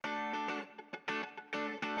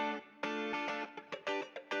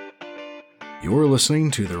You're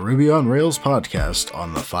listening to the Ruby on Rails podcast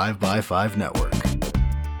on the 5x5 network.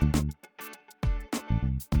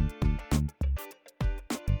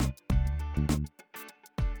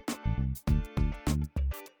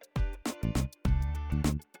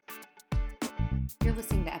 You're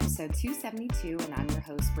listening to episode 272, and I'm your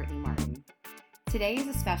host, Brittany Martin. Today is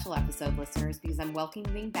a special episode, listeners, because I'm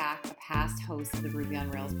welcoming back a past host of the Ruby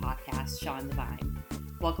on Rails podcast, Sean Devine.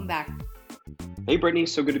 Welcome back. Hey, Brittany.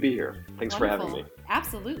 So good to be here. Thanks Wonderful. for having me.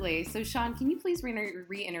 Absolutely. So, Sean, can you please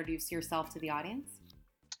reintroduce yourself to the audience?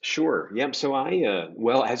 Sure. Yep. So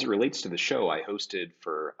as it relates to the show, I hosted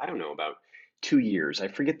for, I don't know, about 2 years. I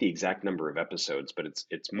forget the exact number of episodes, but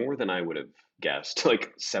it's more than I would have guessed,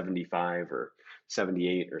 like 75 or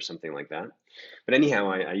 78 or something like that. But anyhow,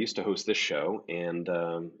 I used to host this show, and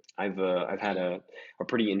I've had a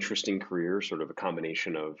pretty interesting career, sort of a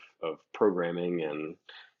combination of programming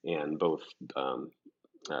and both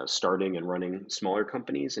starting and running smaller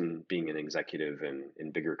companies and being an executive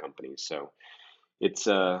in bigger companies. So it's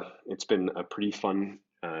been a pretty fun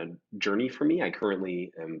journey for me. I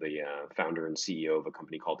currently am the founder and CEO of a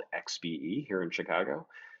company called XBE here in Chicago,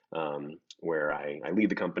 where I lead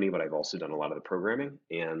the company, but I've also done a lot of the programming.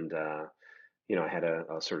 And I had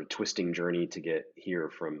a sort of twisting journey to get here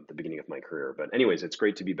from the beginning of my career. But anyways, it's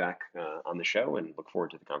great to be back on the show and look forward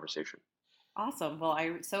to the conversation. Awesome. Well,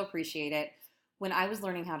 I so appreciate it. When I was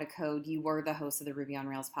learning how to code, you were the host of the Ruby on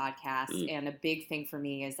Rails podcast. And a big thing for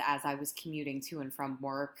me is as I was commuting to and from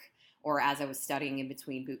work or as I was studying in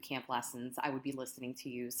between boot camp lessons, I would be listening to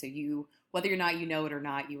you. So you, whether or not you know it or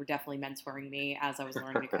not, you were definitely mentoring me as I was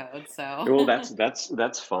learning to code. So well, that's fun.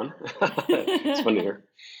 It's fun to hear.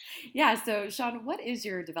 Yeah. So Sean, what is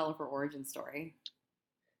your developer origin story?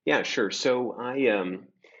 Yeah, sure. So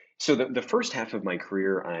so the first half of my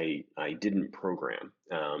career, I didn't program.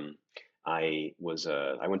 I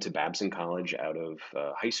went to Babson College out of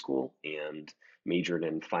high school and majored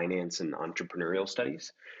in finance and entrepreneurial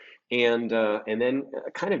studies, and then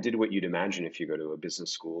kind of did what you'd imagine if you go to a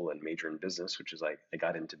business school and major in business, which is I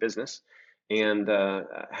got into business and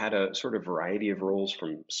had a sort of variety of roles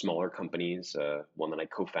from smaller companies, one that I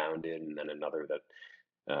co-founded, and then another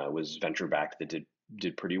that was venture backed that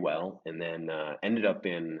did pretty well, and then ended up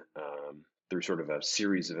in through sort of a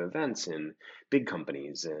series of events in big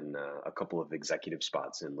companies and a couple of executive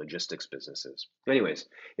spots in logistics businesses. Anyways,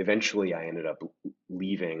 eventually I ended up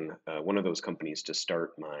leaving one of those companies to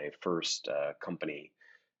start my first company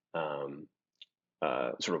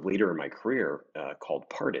sort of later in my career called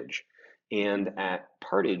Partage. And at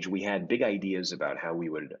Partage, we had big ideas about how we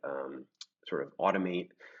would sort of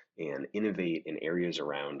automate and innovate in areas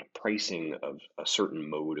around pricing of a certain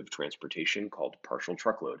mode of transportation called partial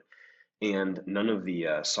truckload. And none of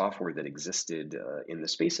the software that existed in the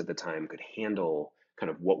space at the time could handle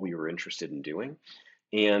kind of what we were interested in doing.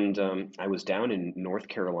 And I was down in North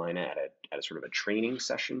Carolina at a sort of a training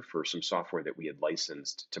session for some software that we had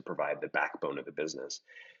licensed to provide the backbone of the business.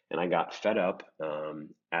 And I got fed up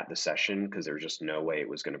at the session because there was just no way it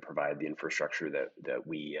was going to provide the infrastructure that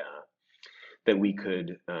we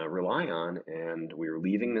could rely on. And we were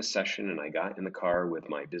leaving this session, and I got in the car with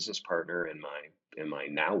my business partner and my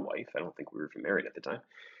now wife. I don't think we were even married at the time.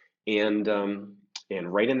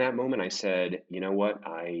 And right in that moment, I said, you know what,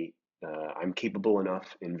 I'm capable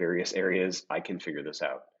enough in various areas. I can figure this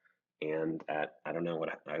out. And I don't know what,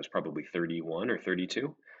 I was probably 31 or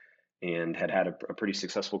 32 and had a pretty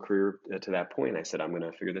successful career to that point. I said, I'm going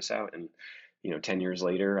to figure this out. And, 10 years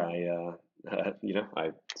later, I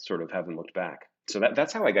sort of haven't looked back. So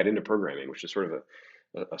that's how I got into programming, which is sort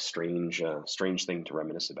of a strange thing to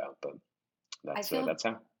reminisce about. But that's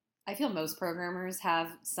how. I feel most programmers have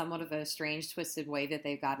somewhat of a strange, twisted way that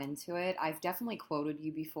they've got into it. I've definitely quoted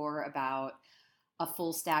you before about a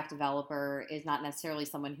full stack developer is not necessarily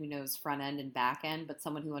someone who knows front end and back end, but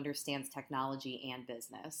someone who understands technology and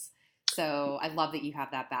business. So I love that you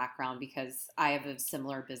have that background because I have a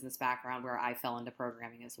similar business background where I fell into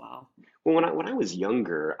programming as well. Well, when I was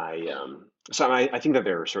younger, I think that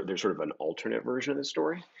there's sort of an alternate version of the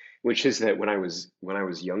story, which is that when I was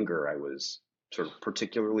younger, I was sort of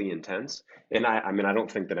particularly intense. And I mean, I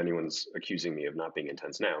don't think that anyone's accusing me of not being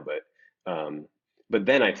intense now, but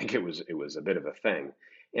then I think it was a bit of a thing.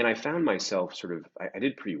 And I found myself sort of, I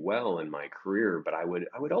did pretty well in my career, but I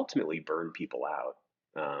would ultimately burn people out.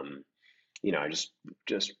 I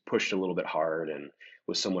just pushed a little bit hard and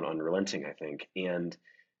was somewhat unrelenting, I think. And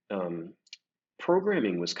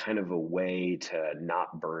programming was kind of a way to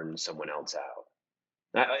not burn someone else out.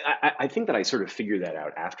 I think that I sort of figured that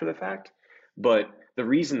out after the fact. But the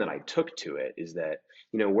reason that I took to it is that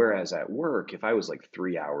Whereas at work, if I was like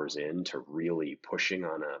 3 hours into really pushing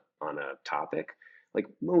on a topic, like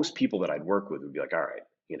most people that I'd work with would be like, all right,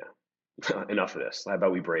 enough of this. How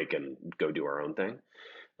about we break and go do our own thing?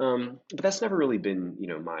 But that's never really been,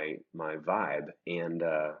 my vibe.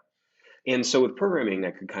 And so with programming,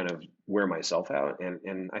 I could kind of wear myself out,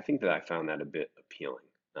 and I think that I found that a bit appealing.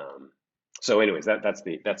 Um, so, anyways, that's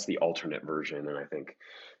the alternate version, and I think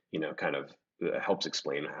kind of helps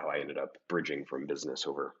explain how I ended up bridging from business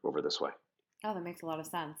over this way. Oh, that makes a lot of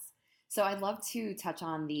sense. So I'd love to touch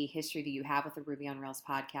on the history that you have with the Ruby on Rails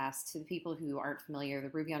podcast. To the people who aren't familiar, the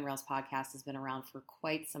Ruby on Rails podcast has been around for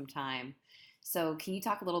quite some time. So can you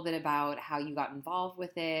talk a little bit about how you got involved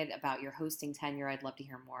with it, about your hosting tenure? I'd love to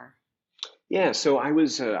hear more. Yeah, so I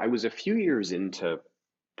was a few years into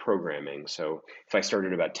programming. So if I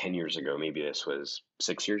started about 10 years ago, maybe this was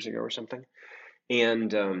 6 years ago or something.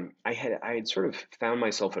 And I had sort of found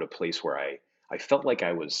myself at a place where I felt like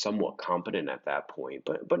I was somewhat competent at that point,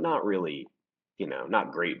 but not really,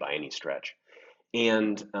 not great by any stretch.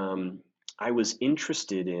 And I was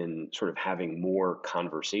interested in sort of having more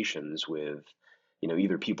conversations with,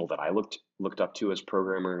 either people that I looked up to as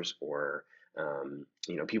programmers, or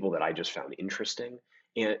people that I just found interesting,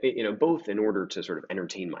 and both in order to sort of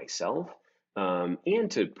entertain myself,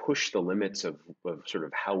 and to push the limits of sort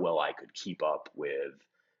of how well I could keep up with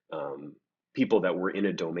um, people that were in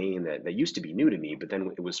a domain that used to be new to me, but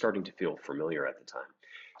then it was starting to feel familiar at the time.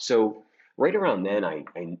 So right around then,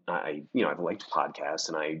 I've liked podcasts,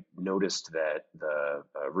 and I noticed that the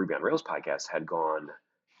Ruby on Rails podcast had gone,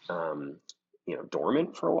 um,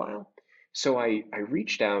 dormant for a while. So I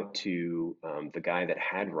reached out to the guy that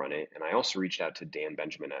had run it, and I also reached out to Dan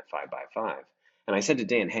Benjamin at 5 by 5. And I said to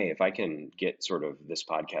Dan, hey, if I can get sort of this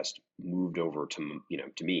podcast moved over to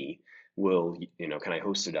me, can I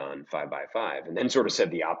host it on 5 by 5? And then sort of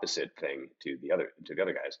said the opposite thing to the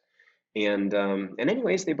other guys. And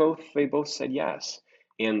anyways, they both said yes.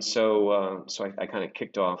 And so I kind of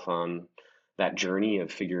kicked off on that journey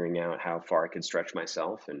of figuring out how far I could stretch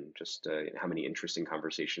myself, and just how many interesting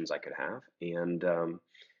conversations I could have. And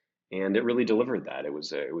it really delivered that. It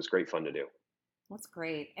was great fun to do. That's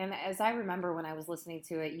great. And as I remember when I was listening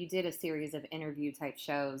to it, you did a series of interview type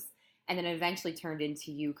shows, and then it eventually turned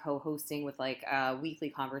into you co-hosting with like a weekly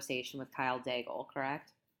conversation with Kyle Daigle,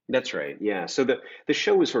 correct? That's right. Yeah. So the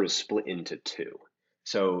show was sort of split into two.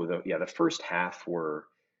 So the first half were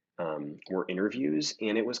interviews,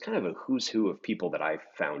 and it was kind of a who's who of people that I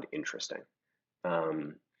found interesting.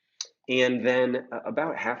 Um, And then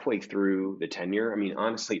about halfway through the tenure, I mean,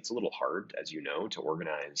 honestly, it's a little hard, as you know, to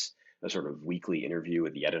organize a sort of weekly interview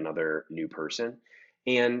with yet another new person.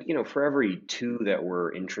 And, for every two that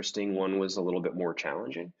were interesting, one was a little bit more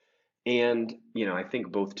challenging. And, I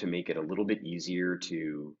think both to make it a little bit easier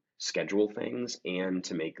to schedule things and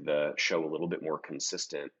to make the show a little bit more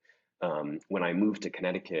consistent. When I moved to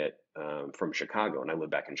Connecticut from Chicago, and I live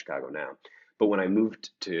back in Chicago now, but when I moved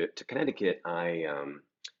to Connecticut, I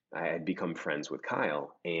had become friends with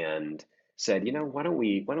Kyle and said, why don't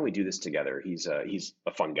we do this together? He's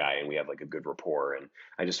a fun guy, and we have like a good rapport, and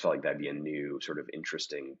I just felt like that'd be a new sort of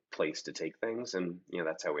interesting place to take things, and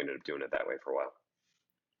that's how we ended up doing it that way for a while.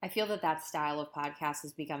 I feel that that style of podcast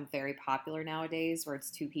has become very popular nowadays, where it's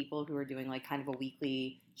two people who are doing like kind of a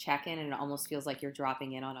weekly check in, and it almost feels like you're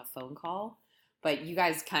dropping in on a phone call. But you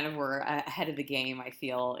guys kind of were ahead of the game, I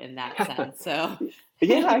feel, in that sense. So,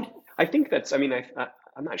 Yeah, I think that's. I mean,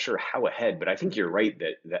 I'm not sure how ahead, but I think you're right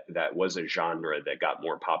that was a genre that got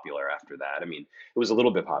more popular after that. I mean, it was a little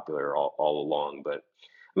bit popular all along, but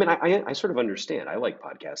I mean, I sort of understand. I like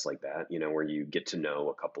podcasts like that, where you get to know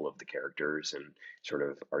a couple of the characters and sort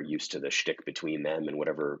of are used to the shtick between them and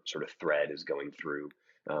whatever sort of thread is going through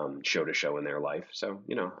show to show in their life. So,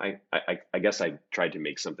 I guess I tried to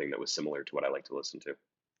make something that was similar to what I like to listen to.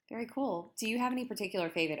 very cool. Do you have any particular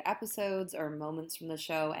favorite episodes or moments from the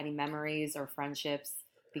show? Any memories or friendships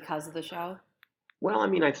because of the show? Well, I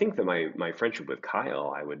mean, I think that my friendship with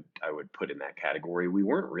Kyle, I would put in that category. We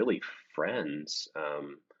weren't really friends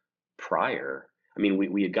prior. I mean,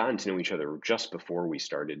 we had gotten to know each other just before we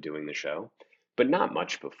started doing the show, but not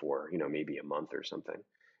much before, maybe a month or something.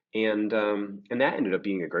 And that ended up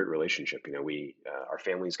being a great relationship. We our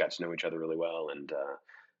families got to know each other really well, and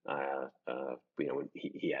when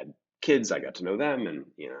he had kids, I got to know them, and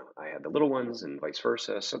I had the little ones, and vice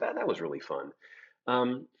versa. So that was really fun.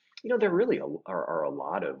 Um, there really are a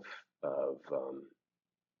lot of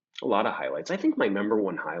highlights. I think my number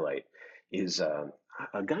one highlight is a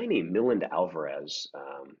guy named Milind Alvarez,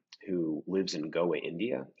 who lives in Goa,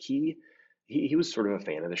 India. He he was sort of a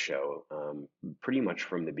fan of the show, pretty much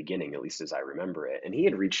from the beginning, at least as I remember it. And he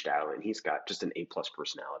had reached out, and he's got just an A plus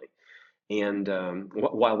personality. And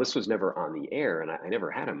while this was never on the air, and I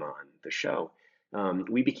never had him on the show,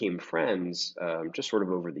 we became friends just sort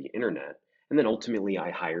of over the internet. And then ultimately,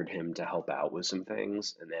 I hired him to help out with some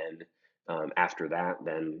things. And then after that,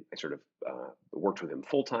 then I sort of worked with him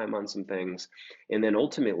full time on some things. And then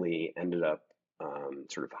ultimately ended up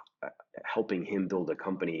sort of helping him build a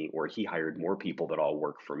company where he hired more people that all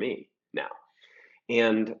work for me now.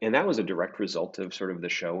 And that was a direct result of sort of the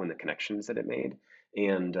show and the connections that it made.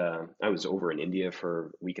 And I was over in India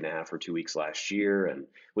for a week and a half or 2 weeks last year, and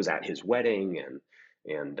was at his wedding,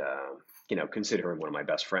 and consider him one of my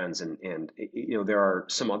best friends. And there are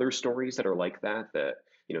some other stories that are like that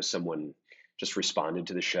someone just responded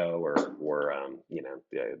to the show, or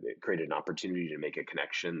it created an opportunity to make a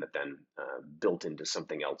connection that then built into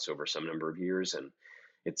something else over some number of years. And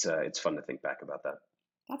it's fun to think back about that.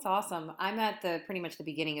 That's awesome. I'm at the pretty much the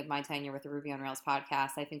beginning of my tenure with the Ruby on Rails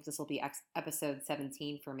podcast. I think this will be episode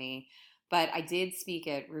 17 for me. But I did speak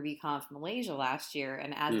at RubyConf Malaysia last year,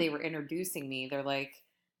 and as Hmm. they were introducing me, they're like,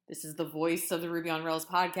 "This is the voice of the Ruby on Rails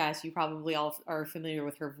podcast. You probably all are familiar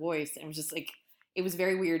with her voice." And it was just like, it was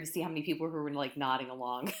very weird to see how many people who were like nodding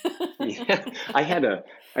along. Yeah,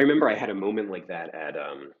 I remember I had a moment like that at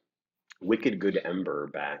Wicked Good Ember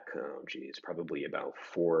back, oh geez, probably about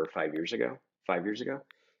 4 or 5 years ago, 5 years ago.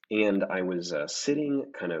 And I was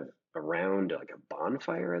sitting kind of around like a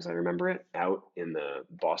bonfire, as I remember it, out in the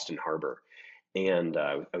Boston Harbor. And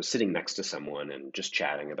I was sitting next to someone and just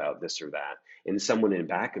chatting about this or that. And someone in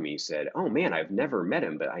back of me said, "Oh man, I've never met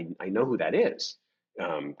him, but I know who that is."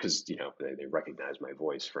 Because they recognize my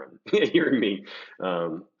voice from hearing me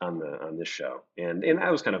on this show, and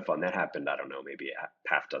that was kind of fun. That happened, I don't know, maybe a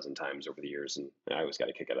half dozen times over the years, and I always got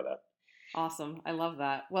a kick out of that. Awesome. I love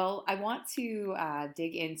that. Well, I want to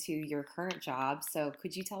dig into your current job. So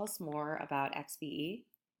could you tell us more about XBE?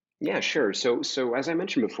 Yeah, sure. So as I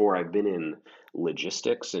mentioned before, I've been in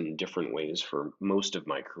logistics in different ways for most of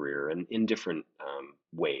my career, and in different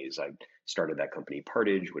ways. I started that company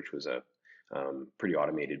Partage, which was a pretty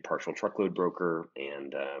automated partial truckload broker,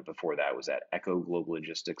 and before that was at Echo Global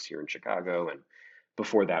Logistics here in Chicago, and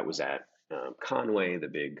before that was at Conway, the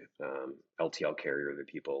big LTL carrier that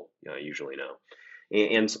people usually know,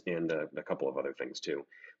 and a couple of other things too.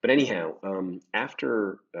 But anyhow,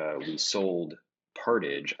 after we sold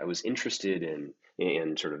Partage, I was interested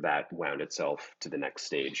in sort of that wound itself to the next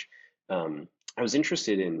stage. I was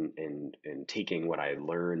interested in taking what I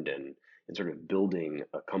learned and sort of building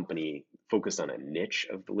a company focused on a niche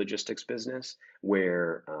of the logistics business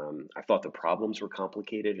where I thought the problems were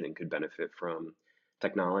complicated and could benefit from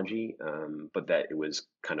technology, but that it was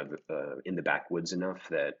kind of in the backwoods enough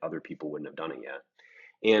that other people wouldn't have done it yet.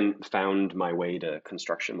 And found my way to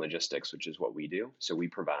construction logistics, which is what we do. So we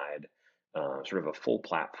provide sort of a full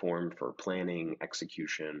platform for planning,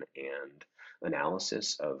 execution, and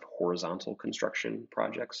analysis of horizontal construction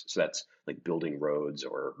projects. So that's like building roads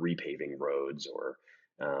or repaving roads or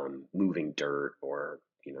moving dirt or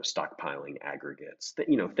stockpiling aggregates.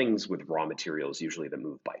 Things with raw materials usually that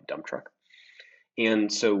move by dump truck.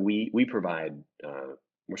 And so we provide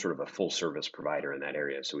we're sort of a full service provider in that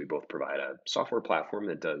area. So we both provide a software platform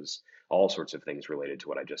that does all sorts of things related to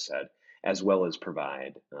what I just said, as well as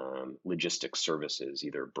provide logistics services,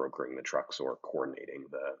 either brokering the trucks or coordinating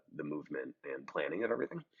the movement and planning of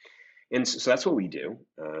everything. And so that's what we do.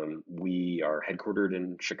 We are headquartered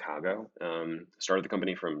in Chicago. Started the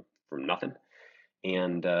company from nothing,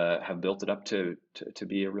 and have built it up to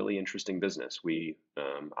be a really interesting business. We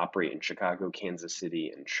operate in Chicago, Kansas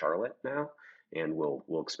City, and Charlotte now, and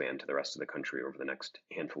we'll expand to the rest of the country over the next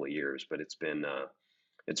handful of years. But it's been an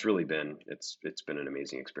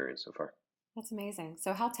amazing experience so far. That's amazing.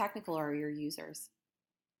 So how technical are your users?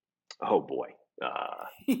 Oh boy,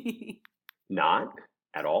 not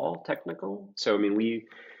at all technical. So I mean,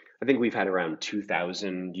 I think we've had around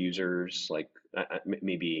 2,000 users, like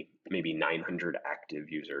maybe 900 active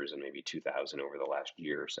users, and maybe 2,000 over the last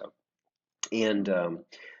year or so. And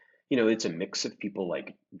it's a mix of people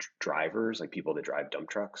like drivers, like people that drive dump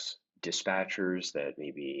trucks, dispatchers that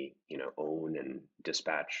maybe own and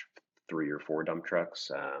dispatch 3 or 4 dump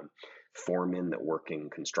trucks, foremen that work in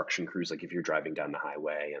construction crews. Like if you're driving down the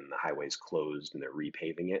highway and the highway's closed and they're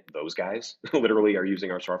repaving it, those guys literally are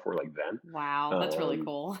using our software like them. Wow, that's really Um,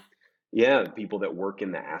 cool. yeah, people that work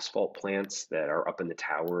in the asphalt plants that are up in the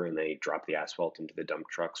tower and they drop the asphalt into the dump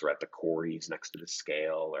trucks, or at the quarries next to the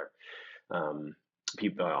scale, or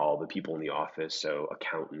all the people in the office, so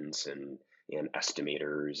accountants and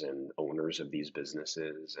estimators and owners of these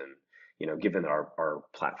businesses, and given that our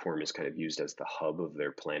platform is kind of used as the hub of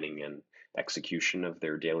their planning and execution of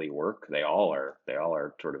their daily work, they all are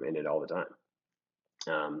sort of in it all the time.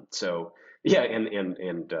 So yeah,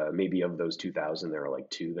 and maybe of those 2,000, there are like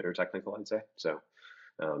two that are technical, I'd say. So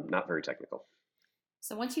not very technical.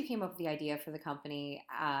 So once you came up with the idea for the company,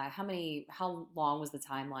 how long was the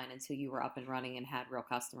timeline until you were up and running and had real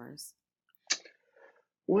customers?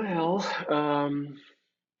 Well,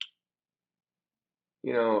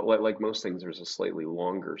 like most things, there's a slightly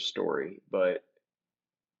longer story, but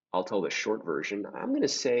I'll tell the short version. I'm going to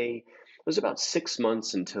say it was about 6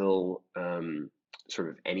 months until sort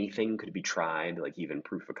of anything could be tried, like even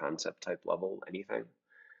proof of concept type level, anything.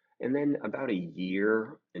 And then about a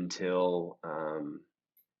year until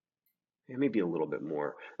yeah, maybe a little bit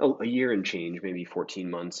more, a year and change, maybe 14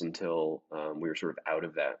 months until we were sort of out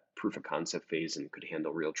of that proof of concept phase and could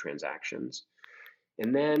handle real transactions.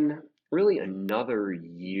 And then really another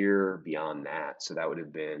year beyond that. So that would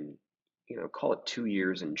have been, call it 2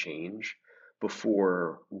 years and change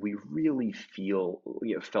before we really felt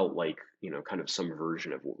like, kind of some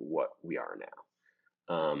version of what we are now.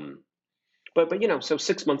 But so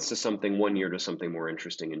 6 months to something, 1 year to something more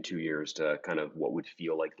interesting, and 2 years to kind of what would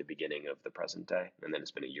feel like the beginning of the present day. And then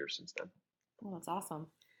it's been a year since then. Well, that's awesome.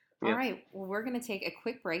 All Yeah. right. Well, we're going to take a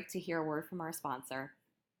quick break to hear a word from our sponsor.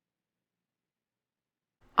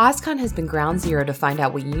 OSCON has been ground zero to find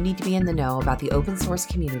out what you need to be in the know about the open source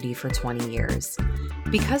community for 20 years.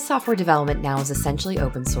 Because software development now is essentially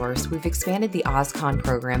open source, we've expanded the OSCON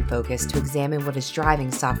program focus to examine what is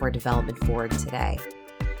driving software development forward today.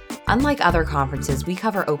 Unlike other conferences, we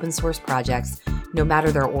cover open source projects no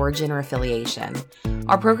matter their origin or affiliation.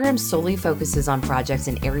 Our program solely focuses on projects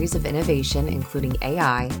in areas of innovation including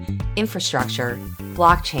AI, infrastructure,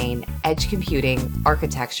 blockchain, edge computing,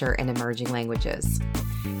 architecture, and emerging languages.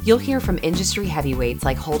 You'll hear from industry heavyweights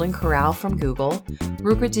like Holden Corral from Google,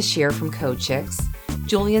 Rupert Deshire from CodeChicks,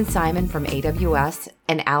 Julian Simon from AWS,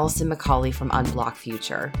 and Allison McCauley from Unblock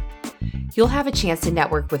Future. You'll have a chance to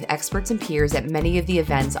network with experts and peers at many of the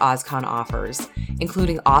events OSCON offers,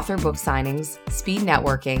 including author book signings, speed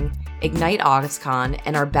networking, Ignite OSCON,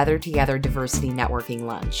 and our Better Together Diversity Networking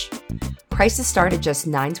Lunch. Prices start at just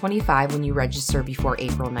 $9.25 when you register before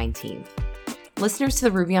April 19th. Listeners to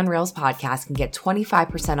the Ruby on Rails podcast can get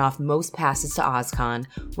 25% off most passes to OSCON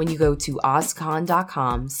when you go to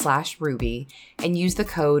oscon.com/Ruby and use the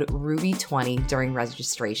code RUBY20 during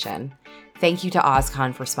registration. Thank you to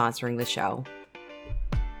OSCON for sponsoring the show.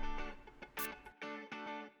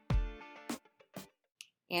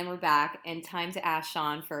 And we're back, and time to ask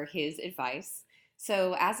Sean for his advice.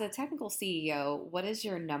 So, as a technical CEO, what is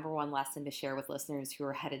your number one lesson to share with listeners who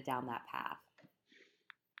are headed down that path?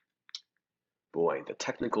 Boy, the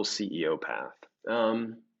technical CEO path.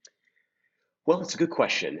 Well, it's a good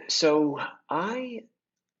question. So I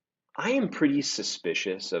am pretty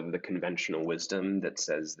suspicious of the conventional wisdom that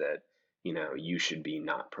says that, you should be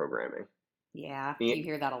not programming. Yeah, Yeah, you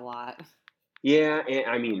hear that a lot. yeah, and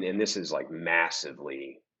I mean, and this is like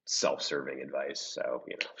massively self-serving advice, so,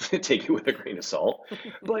 take it with a grain of salt.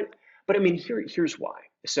 But but I mean, here's why.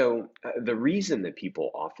 So the reason that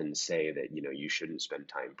people often say that, you shouldn't spend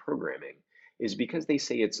time programming is because they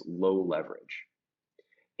say it's low leverage.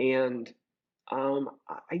 And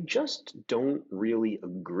I just don't really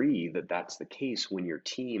agree that that's the case when your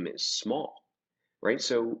team is small, right?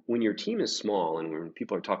 So when your team is small and when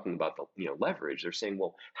people are talking about the leverage, they're saying,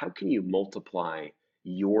 well, how can you multiply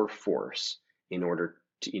your force in order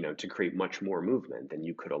to create much more movement than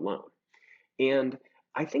you could alone? And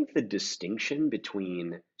I think the distinction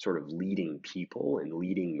between sort of leading people and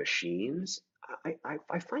leading machines,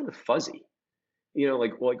 I find fuzzy.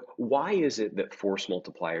 Like why is it that force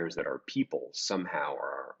multipliers that are people somehow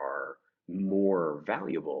are more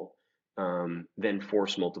valuable than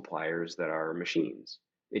force multipliers that are machines?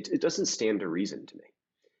 It doesn't stand to reason to me.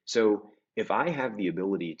 So if I have the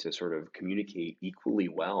ability to sort of communicate equally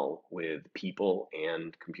well with people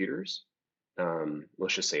and computers,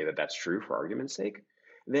 let's just say that that's true for argument's sake,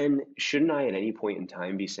 then shouldn't I at any point in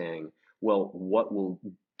time be saying, well, what will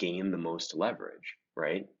gain the most leverage,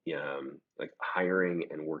 right? Like hiring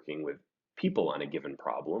and working with people on a given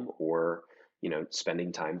problem, or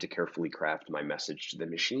spending time to carefully craft my message to the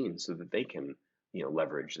machine so that they can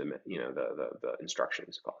leverage the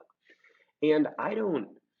instructions, call it. And I don't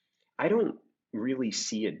really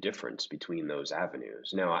see a difference between those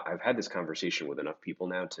avenues. Now, I've had this conversation with enough people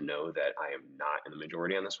now to know that I am not in the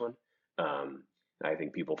majority on this one. Um, I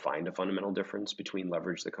think people find a fundamental difference between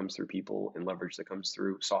leverage that comes through people and leverage that comes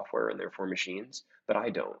through software and therefore machines, but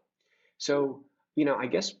I don't. So, I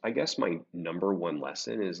guess my number one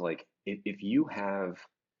lesson is like if you have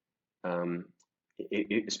um,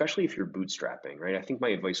 especially if you're bootstrapping, right? I think my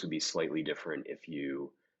advice would be slightly different if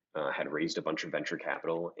you had raised a bunch of venture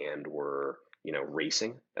capital and were,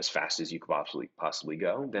 racing as fast as you could possibly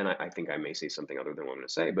go. Then I think I may say something other than what I'm going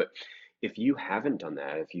to say. But if you haven't done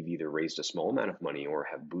that, if you've either raised a small amount of money or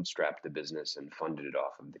have bootstrapped the business and funded it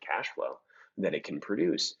off of the cash flow that it can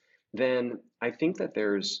produce, then I think that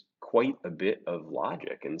there's quite a bit of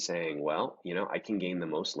logic in saying, well, I can gain the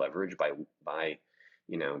most leverage by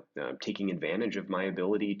taking advantage of my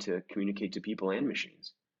ability to communicate to people and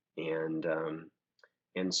machines. And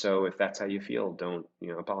and so if that's how you feel, don't,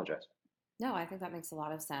 apologize. No, I think that makes a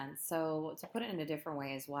lot of sense. So, to put it in a different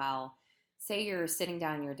way as well, say you're sitting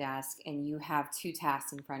down at your desk and you have two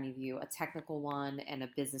tasks in front of you, a technical one and a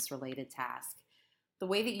business related task. The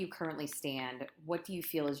way that you currently stand, what do you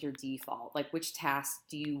feel is your default? Like, which task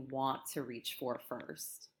do you want to reach for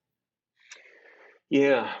first?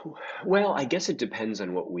 Yeah. Well, I guess it depends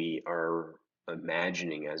on what we are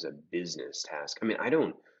imagining as a business task. I mean,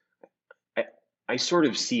 I, I sort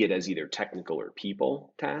of see it as either technical or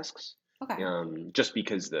people tasks. Okay. Just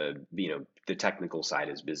because the technical side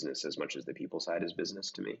is business as much as the people side is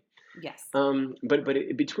business to me. Yes. But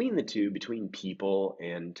between the two, between people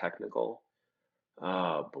and technical,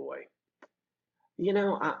 oh boy,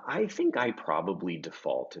 I think I probably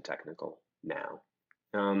default to technical now.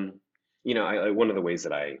 Um, one of the ways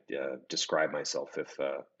that I describe myself, if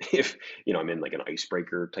if I'm in like an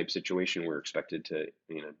icebreaker type situation, we're expected to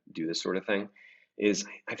do this sort of thing, is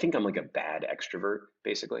I think I'm like a bad extrovert,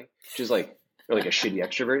 basically, which is like or like a shitty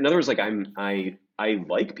extrovert. In other words, like I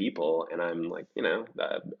like people, and I'm like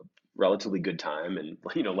relatively good time, and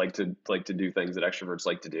like to do things that extroverts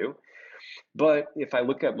like to do. But if I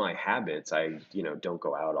look at my habits, I, don't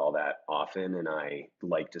go out all that often, and I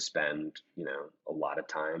like to spend, a lot of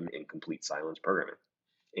time in complete silence programming.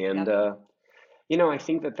 And Yep. I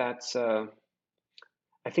think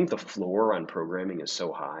I think the floor on programming is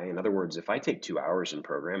so high. In other words, if I take 2 hours in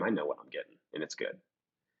program, I know what I'm getting, and it's good.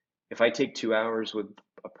 If I take 2 hours with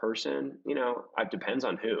a person, it depends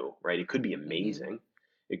on who, right? It could be Hmm. amazing.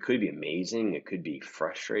 It could be amazing. It could be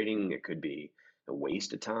frustrating. It could be a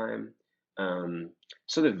waste of time. Um,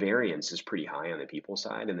 so the variance is pretty high on the people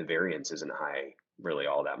side, and the variance isn't high really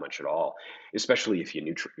all that much at all, especially if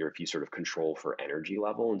or if you sort of control for energy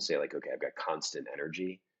level and say like, okay, I've got constant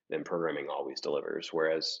energy, then programming always delivers.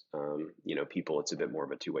 Whereas, people, it's a bit more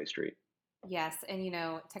of a two-way street. Yes, and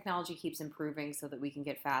technology keeps improving so that we can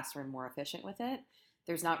get faster and more efficient with it.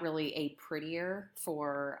 There's not really a prettier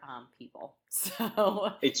for people.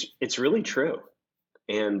 So, It's really true.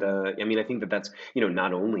 And I mean, I think that that's,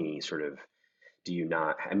 not only sort of do you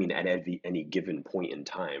not, I mean, at any given point in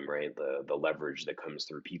time, right, the leverage that comes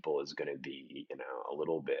through people is going to be, a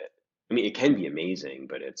little bit. I mean, it can be amazing,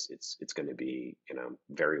 but it's going to be,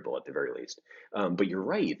 variable at the very least. But you're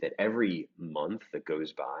right that every month that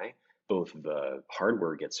goes by, both the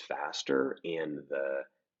hardware gets faster and the,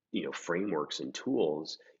 frameworks and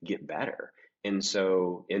tools get better. And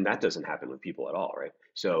that doesn't happen with people at all, right?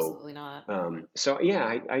 So, absolutely not. so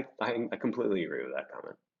yeah, I completely agree with that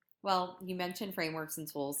comment. Well, you mentioned frameworks and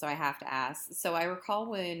tools, so I have to ask. So, I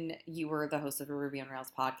recall when you were the host of a Ruby on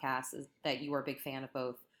Rails podcast that you were a big fan of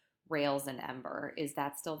both Rails and Ember. Is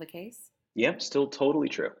that still the case? Yep, still totally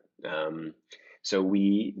true. So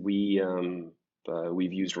we've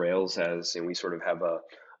used Rails and we sort of have a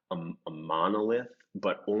monolith,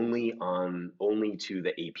 but only to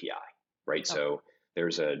the API, right? Okay. So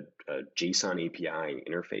there's a JSON API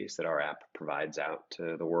interface that our app provides out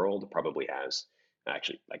to the world. It probably has,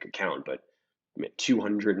 actually I could count, but I mean,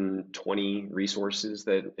 220 resources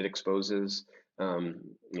that it exposes,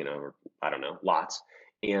 or I don't know, lots.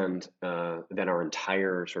 And then our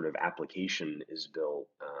entire sort of application is built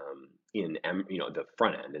the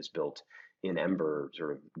front end is built in Ember,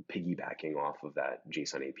 sort of piggybacking off of that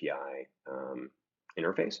JSON API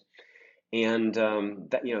interface. And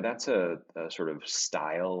that's a sort of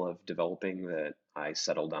style of developing that I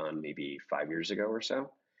settled on maybe 5 years ago or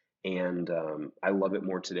so, and I love it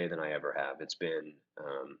more today than I ever have. It's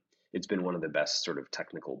been one of the best sort of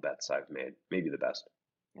technical bets I've made, maybe the best.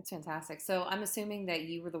 That's fantastic. So, I'm assuming that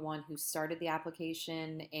you were the one who started the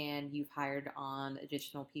application and you've hired on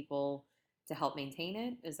additional people to help maintain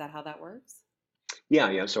it. Is that how that works? Yeah,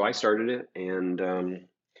 yeah. So I started it, and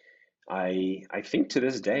I think to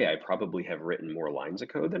this day I probably have written more lines of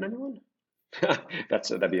code than anyone.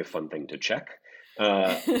 That'd be a fun thing to check.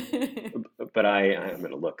 Uh, but I'm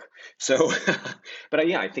going to look. So, but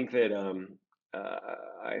yeah, I think that uh,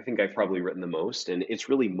 I think I've probably written the most, and it's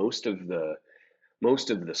really most of the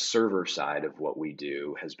server side of what we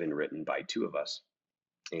do has been written by two of us,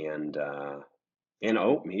 and And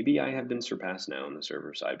oh, maybe I have been surpassed now on the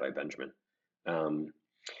server side by Benjamin. Um,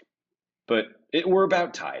 but we're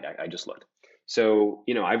about tied. I just looked. So,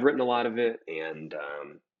 I've written a lot of it, and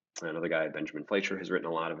another guy, Benjamin Fleischer, has written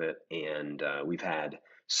a lot of it, and we've had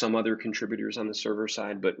some other contributors on the server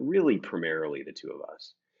side, but really primarily the two of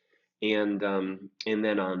us. And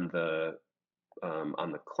then on the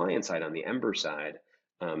client side, on the Ember side,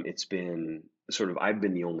 it's been sort of I've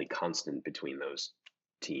been the only constant between those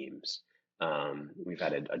teams. We've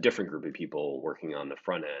had a different group of people working on the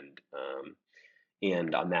front end.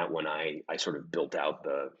 And on that one, I sort of built out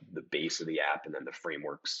the base of the app and then the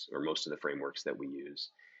frameworks or most of the frameworks that we use.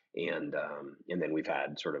 And then we've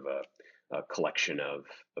had sort of a collection of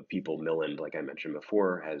people. Milland, like I mentioned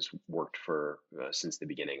before, has worked for since the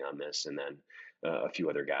beginning on this, and then a few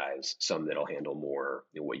other guys, some that'll handle more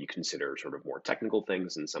what you consider sort of more technical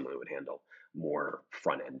things, and some that would handle more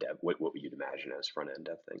front end dev, what you'd imagine as front end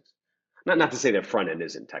dev things. Not to say that front end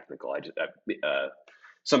isn't technical.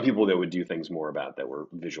 Some people that would do things more about that were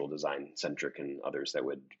visual design centric, and others that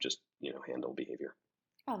would just handle behavior.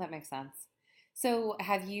 Oh, that makes sense. So,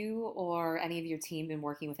 have you or any of your team been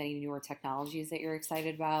working with any newer technologies that you're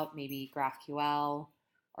excited about? Maybe GraphQL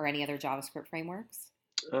or any other JavaScript frameworks?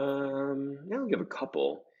 Yeah, I'll give a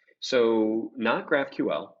couple. So not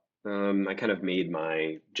GraphQL. I kind of made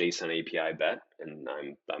my JSON API bet, and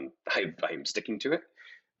I'm sticking to it.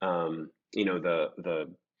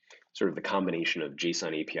 The sort of the combination of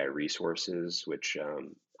JSON API resources, which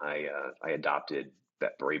I adopted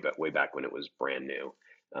that way back when it was brand new.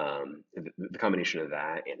 The combination of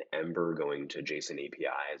that and Ember going to JSON API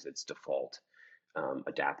as its default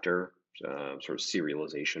adapter, sort of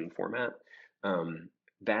serialization format. Um,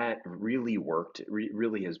 that really worked. It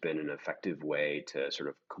really has been an effective way to sort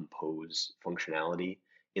of compose functionality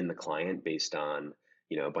in the client based on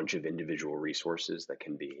a bunch of individual resources that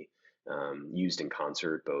can be used in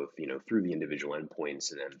concert, both through the individual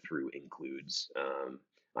endpoints and then through includes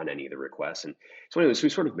on any of the requests. And so, anyways, we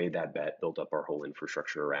sort of made that bet, built up our whole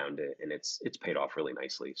infrastructure around it, and it's paid off really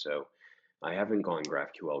nicely. So I haven't gone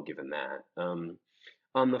GraphQL given that.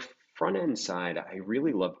 On the front end side, I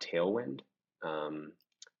really love Tailwind. Um,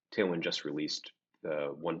 Tailwind just released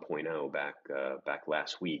 1.0 back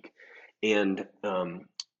last week, and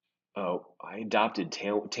I adopted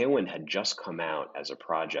Tailwind had just come out as a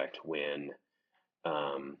project when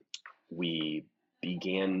um, we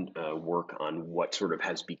began work on what sort of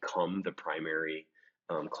has become the primary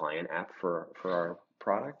client app for our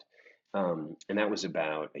product. And that was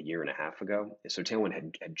about a year and a half ago. So Tailwind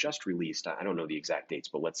had just released, I don't know the exact dates,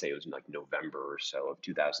 but let's say it was in like November or so of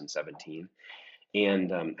 2017.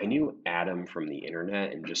 And I knew Adam from the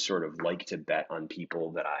internet and just sort of like to bet on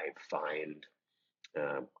people that I find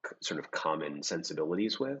sort of common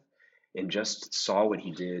sensibilities with, and just saw what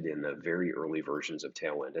he did in the very early versions of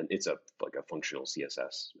Tailwind, and it's like a functional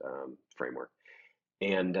CSS framework,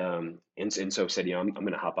 and so said, I'm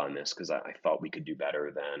going to hop on this because I thought we could do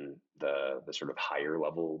better than the sort of higher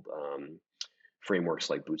level frameworks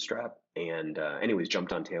like Bootstrap, and anyways,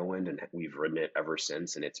 jumped on Tailwind, and we've written it ever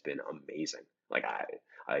since, and it's been amazing. Like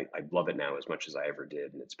I love it now as much as I ever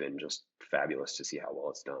did, and it's been just fabulous to see how well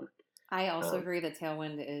it's done. I also Um, agree that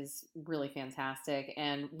Tailwind is really fantastic.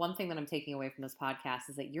 And one thing that I'm taking away from this podcast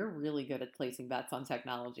is that you're really good at placing bets on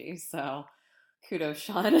technology. So kudos,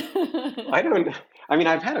 Sean. I don't. I mean,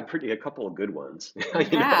 I've had a couple of good ones. You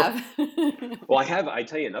You know. have. Well, I have. I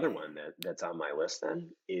tell you another one that's on my list. Then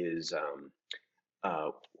is uh,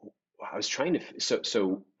 I was trying to.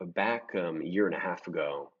 So back a year and a half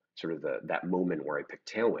ago, sort of that moment where I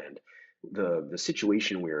picked Tailwind. The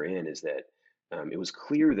situation we were in is that it was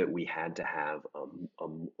clear that we had to have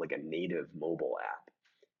like a native mobile app,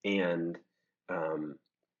 and um,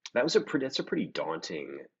 that's a pretty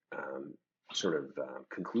daunting um, sort of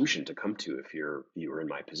conclusion to come to if you were in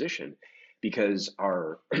my position, because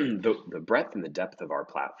our the breadth and the depth of our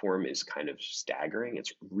platform is kind of staggering.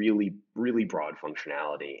 It's really broad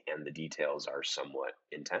functionality, and the details are somewhat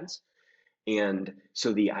intense. And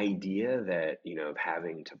so the idea that of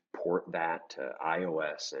having to port that to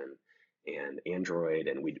iOS and Android,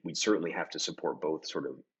 and we'd certainly have to support both sort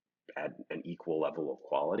of at an equal level of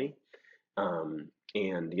quality, and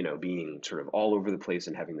being sort of all over the place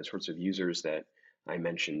and having the sorts of users that I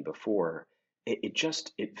mentioned before, it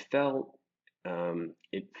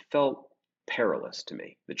felt perilous to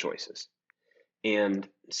me, the choices. And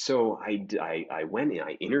so I went and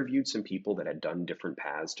I interviewed some people that had done different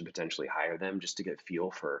paths to potentially hire them, just to get a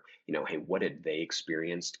feel for, hey, what had they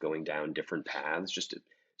experienced going down different paths, just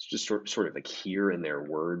sort of like hear in their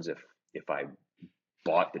words if I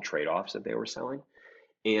bought the trade-offs that they were selling.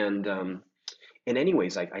 And And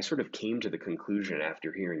anyways, I sort of came to the conclusion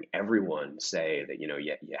after hearing everyone say that,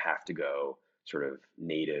 you have to go sort of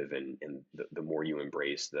native, and the more you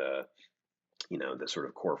embrace the sort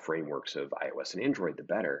of core frameworks of iOS and Android, the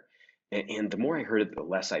better. And the more I heard it, the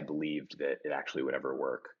less I believed that it actually would ever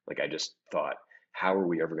work. Like I just thought, how are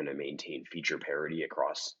we ever going to maintain feature parity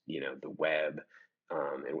across, the web?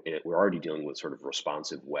 And we're already dealing with sort of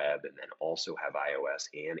responsive web, and then also have iOS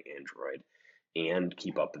and Android, and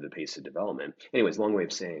keep up with the pace of development. Anyways, long way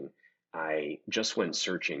of saying, I just went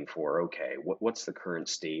searching for, okay, what's the current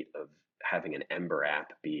state of having an Ember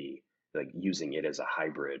app be like using it as a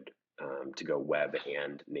hybrid, to go web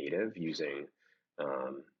and native using,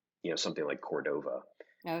 something like Cordova.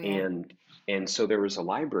 Oh yeah. And so there was a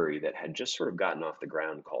library that had just sort of gotten off the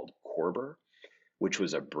ground called Corber, which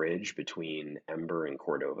was a bridge between Ember and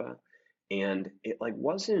Cordova. And it like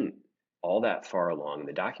wasn't all that far along.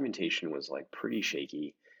 The documentation was like pretty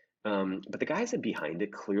shaky. But the guys that behind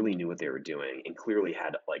it clearly knew what they were doing, and clearly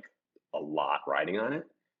had like a lot riding on it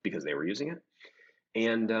because they were using it.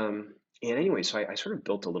 And anyway, so I sort of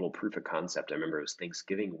built a little proof of concept. I remember it was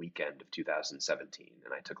Thanksgiving weekend of 2017,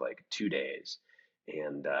 and I took like 2 days,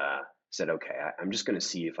 and said, okay, I'm just going to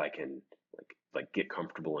see if I can like get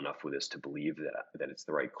comfortable enough with this to believe that it's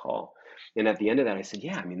the right call. And at the end of that, I said,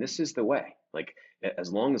 yeah, I mean, this is the way. Like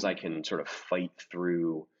as long as I can sort of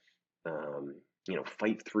um,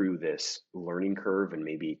 fight through this learning curve, and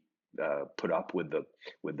maybe put up with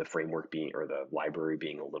the framework being, or the library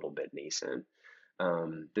being a little bit nascent,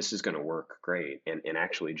 this is going to work great. And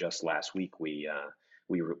actually, just last week we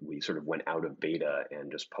sort of went out of beta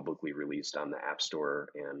and just publicly released on the App Store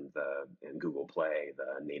and Google Play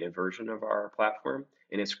the native version of our platform,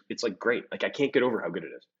 and it's like great. Like I can't get over how good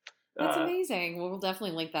it is. That's Uh, amazing. Well, we'll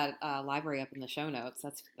definitely link that library up in the show notes.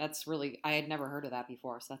 That's really, I had never heard of that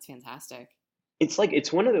before, so that's fantastic.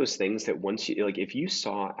 it's one of those things that once you like, if you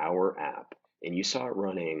saw our app and you saw it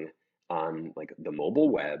running on like the mobile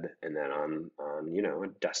web, and then on a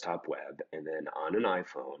desktop web, and then on an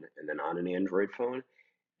iPhone, and then on an Android phone,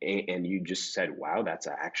 and you just said, wow, that's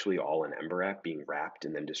actually all an Ember app being wrapped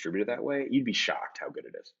and then distributed that way, you'd be shocked how good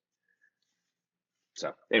it is.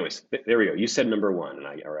 So, anyways, there we go. You said number one,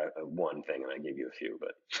 or one thing, and I gave you a few,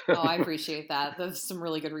 Oh, I but appreciate that. There's some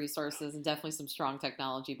really good resources and definitely some strong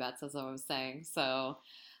technology bets, as I was saying. So,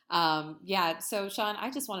 yeah. So, Sean, I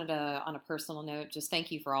just wanted to, on a personal note, just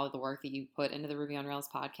thank you for all of the work that you put into the Ruby on Rails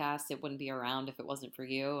podcast. It wouldn't be around if it wasn't for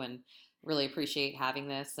you, and really appreciate having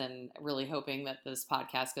this, and really hoping that this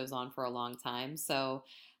podcast goes on for a long time. So,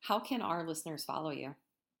 how can our listeners follow you?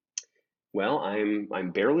 well,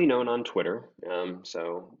 I'm barely known on Twitter,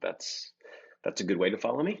 so that's a good way to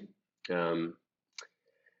follow me. Um,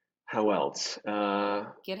 how else?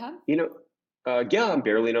 GitHub? You know, yeah, I'm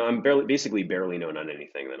barely known. I'm basically barely known on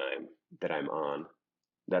anything that I'm on.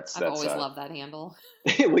 That's I've that's always loved that handle.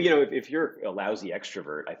 well, if you're a lousy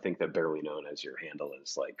extrovert, I think that barely known as your handle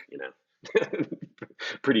is like,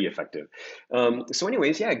 pretty effective. So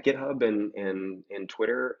anyways, yeah, GitHub and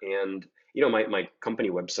Twitter, and my company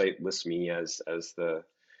website lists me as the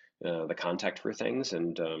contact for things,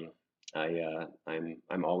 and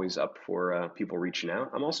I'm always up for people reaching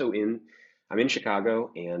out. I'm in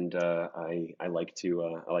Chicago, and I like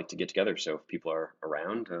to get together. So if people are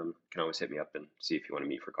around, can always hit me up and see if you want to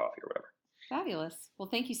meet for coffee or whatever. Fabulous. Well,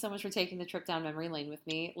 thank you so much for taking the trip down memory lane with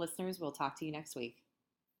me. Listeners, we'll talk to you next week.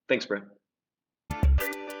 Thanks, Brett.